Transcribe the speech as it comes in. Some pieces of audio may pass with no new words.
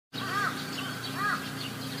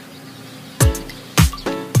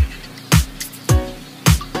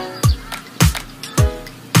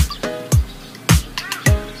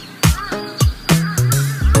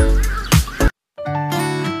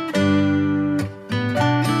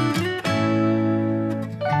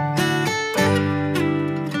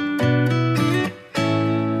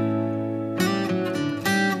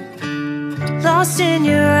lost in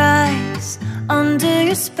your eyes, under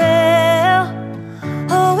your spell.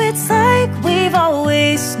 Oh, it's like we've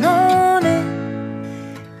always known it.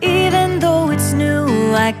 Even though it's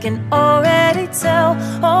new, I can already tell,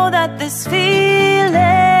 oh, that this feeling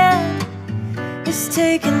is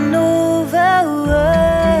taking over.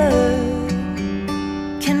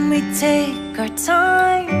 Can we take our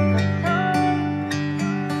time?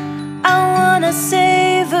 I wanna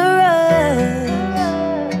savor us.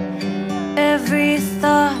 Every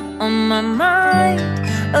thought on my mind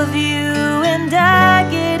of you and I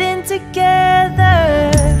getting together.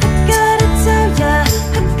 Gotta tell ya,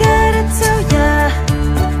 I gotta tell ya,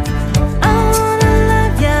 I wanna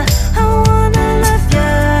love ya, I wanna love ya.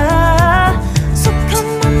 So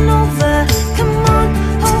come on over, come on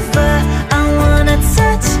over. I wanna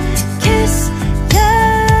touch, kiss ya.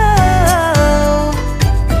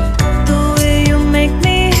 The way you make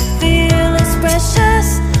me feel is precious.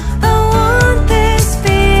 I want this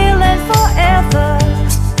feeling forever.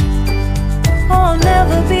 Oh, I'll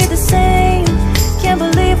never be the same. Can't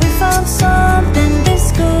believe we found something this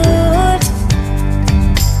good.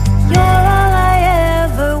 You're all I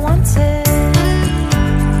ever wanted.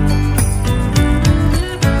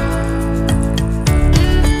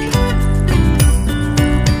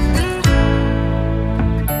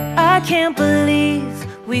 I can't believe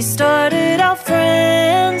we started out friends.